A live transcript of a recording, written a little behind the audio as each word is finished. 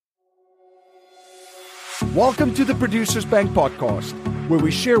Welcome to the Producers Bank podcast, where we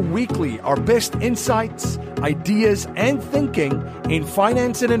share weekly our best insights, ideas, and thinking in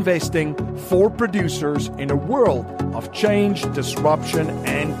finance and investing for producers in a world of change, disruption,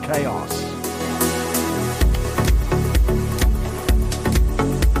 and chaos.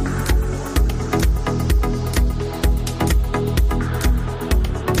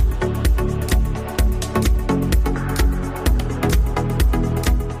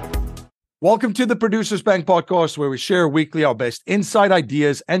 Welcome to the Producers Bank podcast, where we share weekly our best insight,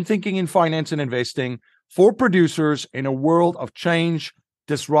 ideas, and thinking in finance and investing for producers in a world of change,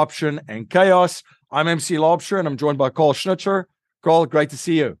 disruption, and chaos. I'm MC Laubscher, and I'm joined by Carl Schnitzer. Carl, great to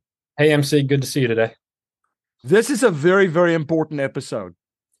see you. Hey, MC, good to see you today. This is a very, very important episode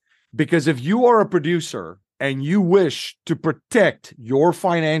because if you are a producer and you wish to protect your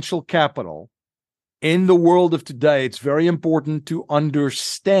financial capital in the world of today, it's very important to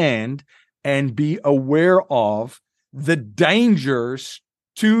understand and be aware of the dangers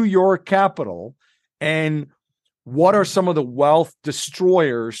to your capital and what are some of the wealth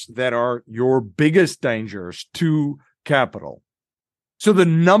destroyers that are your biggest dangers to capital. So the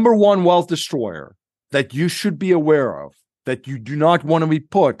number one wealth destroyer that you should be aware of, that you do not want to be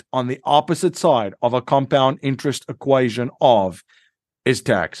put on the opposite side of a compound interest equation of, is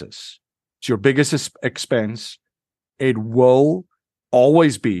taxes. It's your biggest expense. It will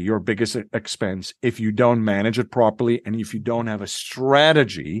always be your biggest expense if you don't manage it properly and if you don't have a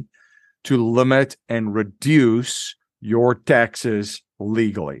strategy to limit and reduce your taxes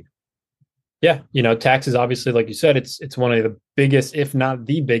legally. Yeah, taxes, obviously, like you said, it's one of the biggest, if not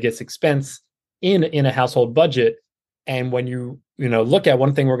the biggest expense in a household budget. And when you look at,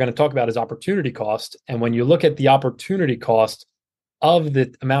 one thing we're going to talk about is opportunity cost. And when you look at the opportunity cost of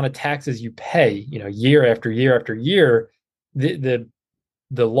the amount of taxes you pay, year after year after year,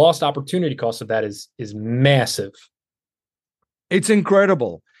 the lost opportunity cost of that is massive. It's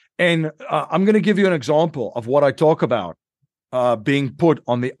incredible. And I'm going to give you an example of what I talk about being put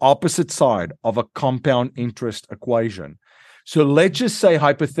on the opposite side of a compound interest equation. So let's just say,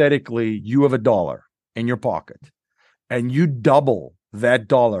 hypothetically, you have $1 in your pocket and you double that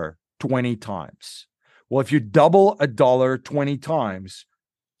dollar 20 times. Well, if you double $1 20 times,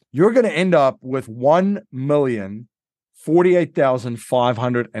 you're going to end up with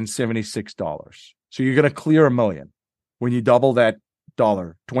 $1,048,576. So you're going to clear $1 million when you double that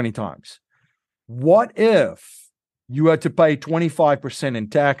dollar 20 times. What if you had to pay 25% in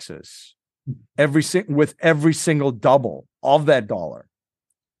taxes with every single double of that dollar?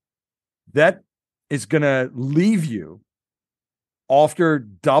 That is going to leave you, after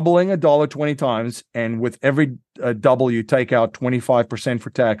doubling $1 20 times, and with every double you take out 25% for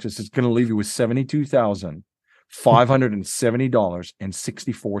taxes, it's going to leave you with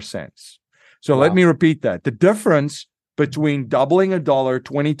 $72,570.64. So Let me repeat that. The difference between doubling $1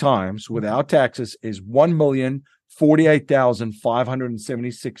 20 times without taxes is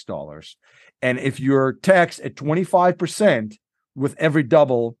 $1,048,576. And if you're taxed at 25% with every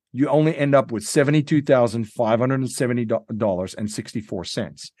double, you only end up with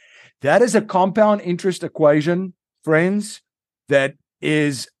 $72,570.64. That is a compound interest equation, friends, that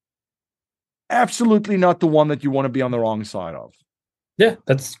is absolutely not the one that you want to be on the wrong side of. Yeah,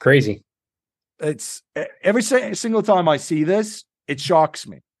 that's crazy. It's every single time I see this, it shocks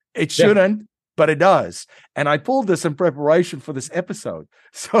me. It shouldn't, but it does. And I pulled this in preparation for this episode.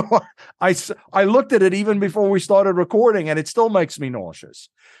 So I looked at it even before we started recording, and it still makes me nauseous.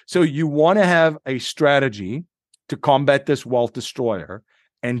 So you want to have a strategy to combat this wealth destroyer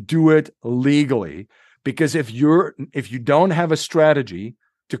and do it legally, because if you don't have a strategy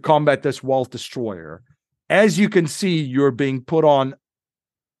to combat this wealth destroyer, as you can see, you're being put on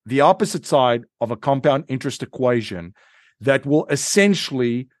the opposite side of a compound interest equation that will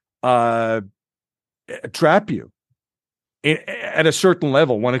essentially trap you at a certain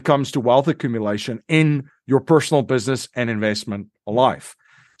level when it comes to wealth accumulation in your personal business and investment life.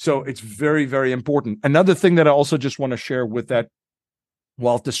 So it's very, very important. Another thing that I also just want to share with that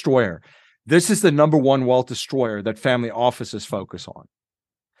wealth destroyer, this is the number one wealth destroyer that family offices focus on.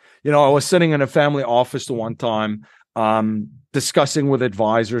 I was sitting in a family office the one time, discussing with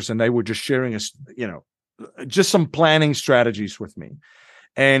advisors, and they were just sharing just some planning strategies with me.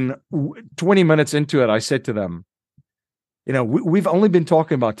 And 20 minutes into it, I said to them, we've only been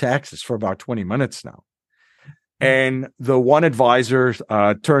talking about taxes for about 20 minutes now. And the one advisor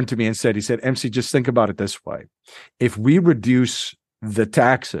turned to me and said, MC, just think about it this way. If we reduce the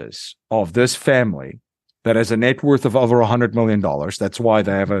taxes of this family that has a net worth of over $100 million, that's why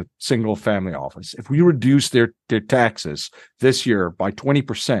they have a single family office. If we reduce their taxes this year by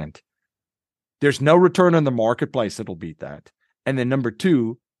 20%, There's no return on the marketplace that'll beat that. And then number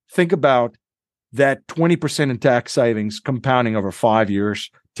two, think about that 20% in tax savings compounding over 5 years,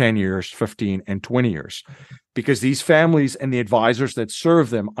 10 years, 15, and 20 years. Because these families and the advisors that serve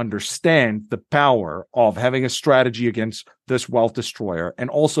them understand the power of having a strategy against this wealth destroyer, and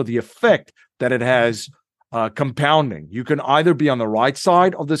also the effect that it has compounding. You can either be on the right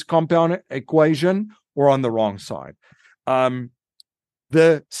side of this compound equation or on the wrong side.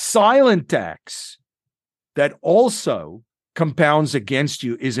 The silent tax that also compounds against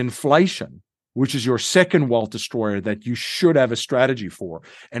you is inflation, which is your second wealth destroyer that you should have a strategy for.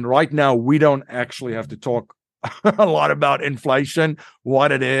 And right now, we don't actually have to talk a lot about inflation,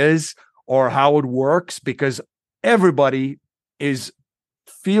 what it is, or how it works, because everybody is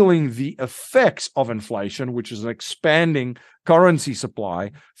feeling the effects of inflation, which is an expanding currency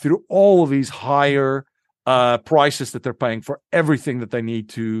supply through all of these higher prices that they're paying for everything that they need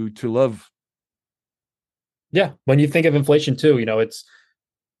to live. Yeah. When you think of inflation too, it's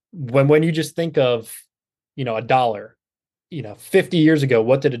when you just think of, a dollar, 50 years ago,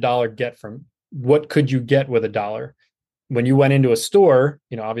 what did a dollar get from, what could you get with a dollar? When you went into a store,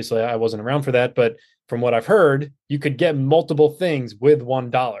 obviously I wasn't around for that, but from what I've heard, you could get multiple things with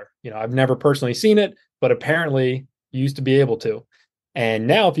 $1. I've never personally seen it, but apparently you used to be able to. And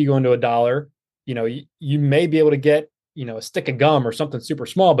now if you go into a dollar, you may be able to get, a stick of gum or something super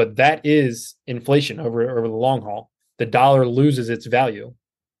small, but that is inflation over the long haul. The dollar loses its value.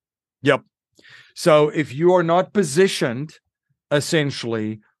 Yep. So if you are not positioned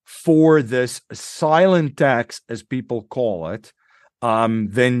essentially for this silent tax, as people call it,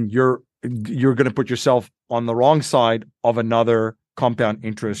 then you're going to put yourself on the wrong side of another compound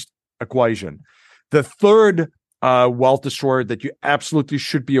interest equation. The third wealth destroyer that you absolutely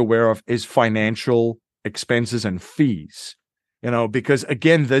should be aware of is financial expenses and fees. Because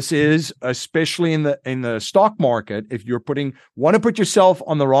again, this is especially in the stock market. If you're want to put yourself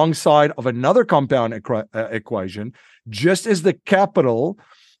on the wrong side of another compound equation, just as the capital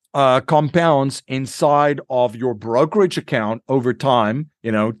compounds inside of your brokerage account over time,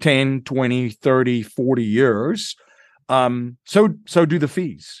 10, 20, 30, 40 years. So do the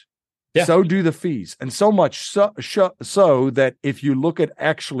fees. Yeah. So do the fees. And so much so that if you look at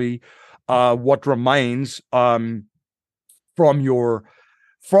actually what remains from your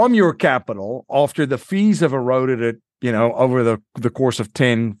capital after the fees have eroded it, over the course of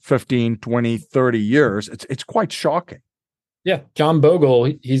 10, 15, 20, 30 years, it's quite shocking. Yeah. John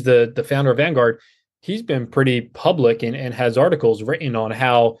Bogle, he's the founder of Vanguard. He's been pretty public and has articles written on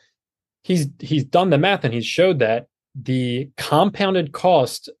how he's done the math, and he's showed that the compounded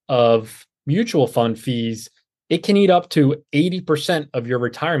cost of mutual fund fees, it can eat up to 80% of your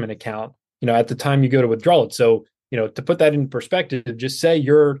retirement account, at the time you go to withdraw it. So, to put that in perspective, just say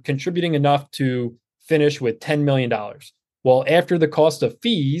you're contributing enough to finish with $10 million. Well, after the cost of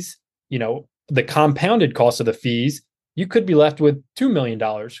fees, the compounded cost of the fees, you could be left with $2 million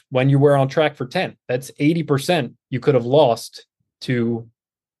when you were on track for 10. That's 80% you could have lost to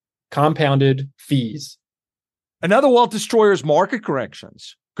compounded fees. Another wealth destroyer is market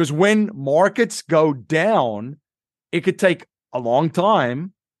corrections, because when markets go down, it could take a long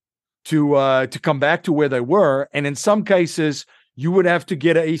time to come back to where they were, and in some cases, you would have to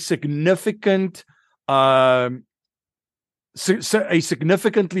get a significantly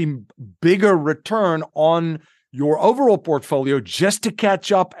bigger return on your overall portfolio just to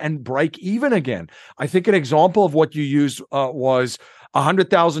catch up and break even again. I think an example of what you used was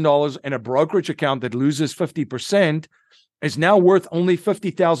 $100,000 in a brokerage account that loses 50% is now worth only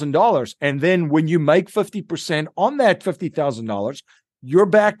 $50,000. And then when you make 50% on that $50,000, you're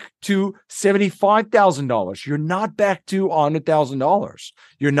back to $75,000. You're not back to $100,000.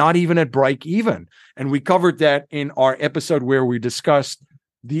 You're not even at break even. And we covered that in our episode where we discussed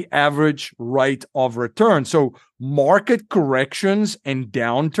the average rate of return. So market corrections and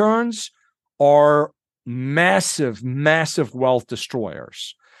downturns are massive, massive wealth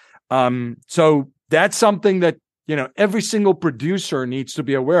destroyers. So that's something that, every single producer needs to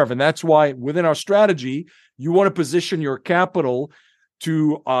be aware of. And that's why within our strategy, you want to position your capital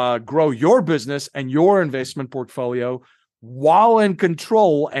to grow your business and your investment portfolio while in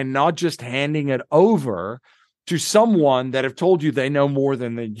control, and not just handing it over to someone that have told you they know more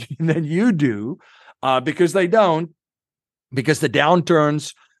than you do, because they don't, because the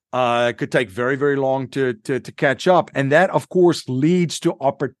downturns could take very, very long to catch up. And that, of course, leads to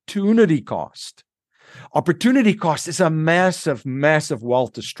opportunity cost. Opportunity cost is a massive, massive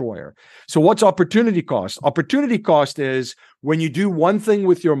wealth destroyer. So what's opportunity cost? Opportunity cost is when you do one thing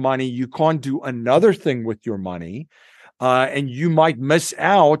with your money, you can't do another thing with your money. and you might miss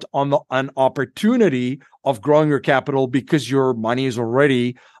out on an opportunity of growing your capital because your money is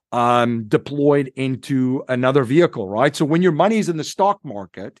already deployed into another vehicle, right? So when your money is in the stock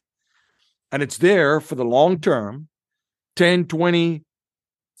market and it's there for the long term, 10, 20,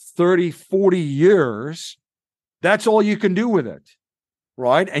 30, 40 years, that's all you can do with it,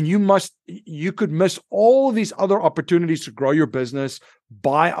 right? And you could miss all of these other opportunities to grow your business,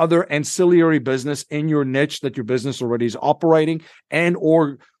 buy other ancillary business in your niche that your business already is operating, and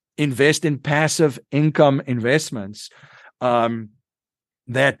or invest in passive income investments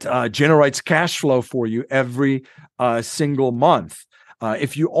that generates cash flow for you every single month.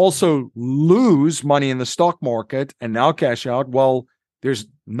 If you also lose money in the stock market and now cash out, well, there's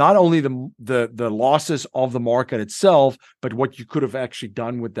not only the losses of the market itself, but what you could have actually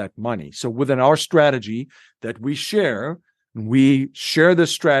done with that money. So within our strategy that we share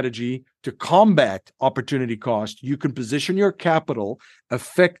this strategy to combat opportunity cost. You can position your capital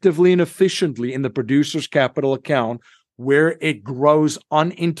effectively and efficiently in the producer's capital account where it grows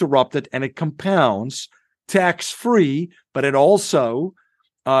uninterrupted and it compounds tax-free, but it also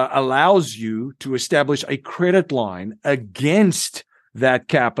allows you to establish a credit line against that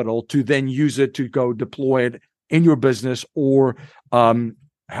capital to then use it to go deploy it in your business or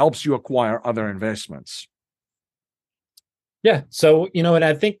helps you acquire other investments. Yeah. So, and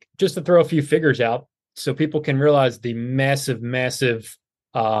I think just to throw a few figures out so people can realize the massive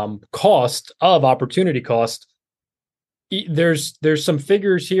cost of opportunity cost. There's some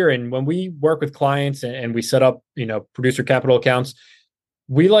figures here. And when we work with clients and we set up, producer capital accounts,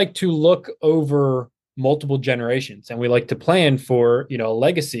 we like to look over multiple generations and we like to plan for, a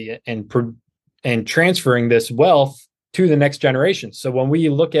legacy and transferring this wealth to the next generation. So when we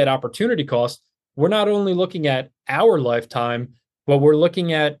look at opportunity cost, we're not only looking at our lifetime, but we're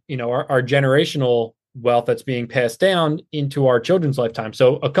looking at, our generational wealth that's being passed down into our children's lifetime.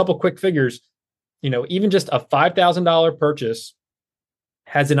 So a couple quick figures, even just a $5,000 purchase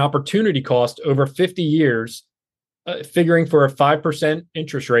has an opportunity cost over 50 years, figuring for a 5%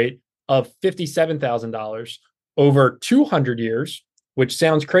 interest rate of $57,000 over 200 years, which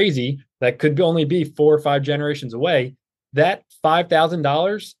sounds crazy. That could only be 4 or 5 generations away. That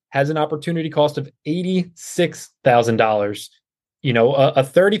 $5,000 has an opportunity cost of $86,000. A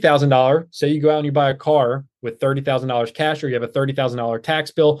 $30,000, say you go out and you buy a car with $30,000 cash, or you have a $30,000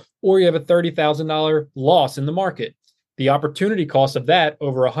 tax bill, or you have a $30,000 loss in the market. The opportunity cost of that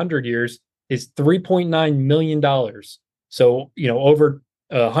over 100 years is $3.9 million. So, over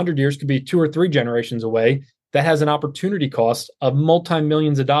 100 years could be 2 or 3 generations away. That has an opportunity cost of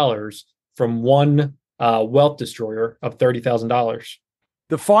multi-millions of dollars from one wealth destroyer of $30,000.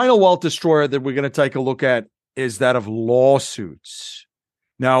 The final wealth destroyer that we're going to take a look at is that of lawsuits.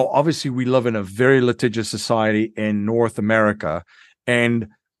 Now, obviously, we live in a very litigious society in North America, and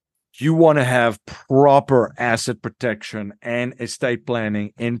you want to have proper asset protection and estate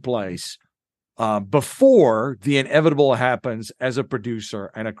planning in place before the inevitable happens as a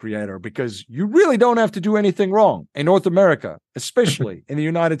producer and a creator, because you really don't have to do anything wrong in North America, especially in the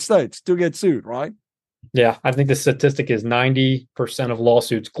United States, to get sued, right? Yeah, I think the statistic is 90% of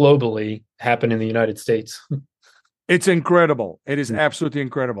lawsuits globally happen in the United States. It's incredible. It is absolutely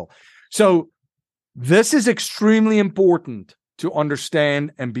incredible. So this is extremely important to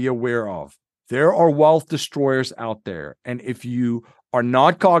understand and be aware of. There are wealth destroyers out there, and if you are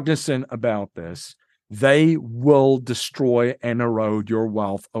not cognizant about this, they will destroy and erode your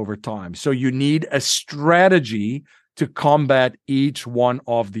wealth over time. So you need a strategy to combat each one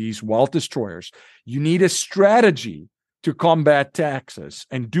of these wealth destroyers. You need a strategy to combat taxes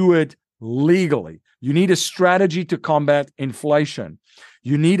and do it legally. You need a strategy to combat inflation.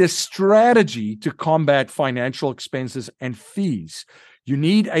 You need a strategy to combat financial expenses and fees. You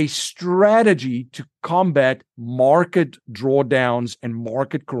need a strategy to combat market drawdowns and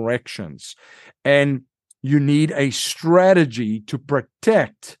market corrections. And you need a strategy to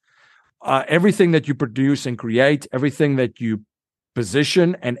protect everything that you produce and create, everything that you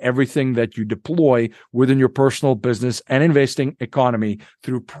position, and everything that you deploy within your personal business and investing economy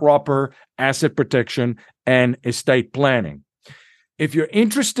through proper asset protection and estate planning. If you're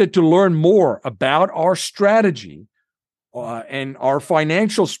interested to learn more about our strategy and our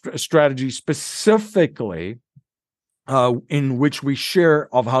financial strategy specifically, in which we share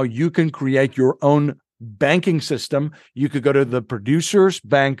of how you can create your own banking system, you could go to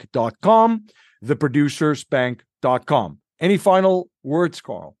theproducersbank.com, theproducersbank.com. Any final words,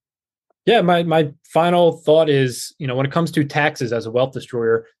 Carl? Yeah, my final thought is, when it comes to taxes as a wealth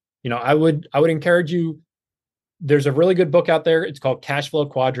destroyer, I would encourage you. There's a really good book out there. It's called Cash Flow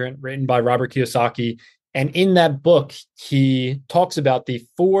Quadrant, written by Robert Kiyosaki. And in that book, he talks about the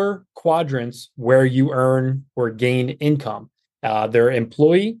 4 quadrants where you earn or gain income. They're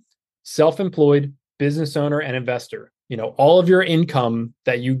employee, self-employed, business owner, and investor. All of your income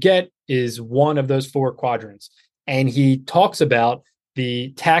that you get is one of those 4 quadrants. And he talks about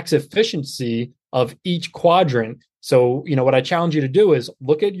the tax efficiency of each quadrant. So, what I challenge you to do is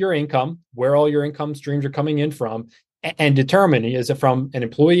look at your income, where all your income streams are coming in from, and determine, is it from an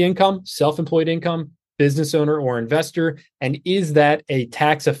employee income, self-employed income, business owner, or investor? And is that a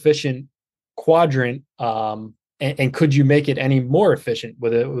tax efficient quadrant? And could you make it any more efficient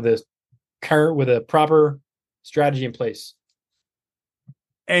with a proper strategy in place?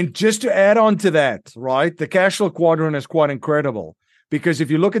 And just to add on to that, right, the cash flow quadrant is quite incredible, because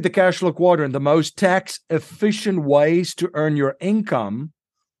if you look at the cash flow quadrant, the most tax efficient ways to earn your income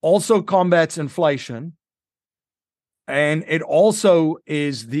also combats inflation. And it also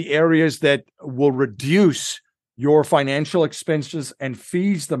is the areas that will reduce your financial expenses and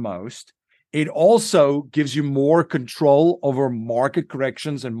fees the most. It also gives you more control over market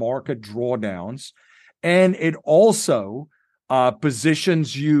corrections and market drawdowns. And it also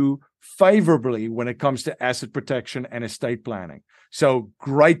positions you favorably when it comes to asset protection and estate planning. So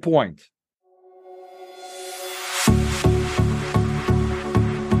great point.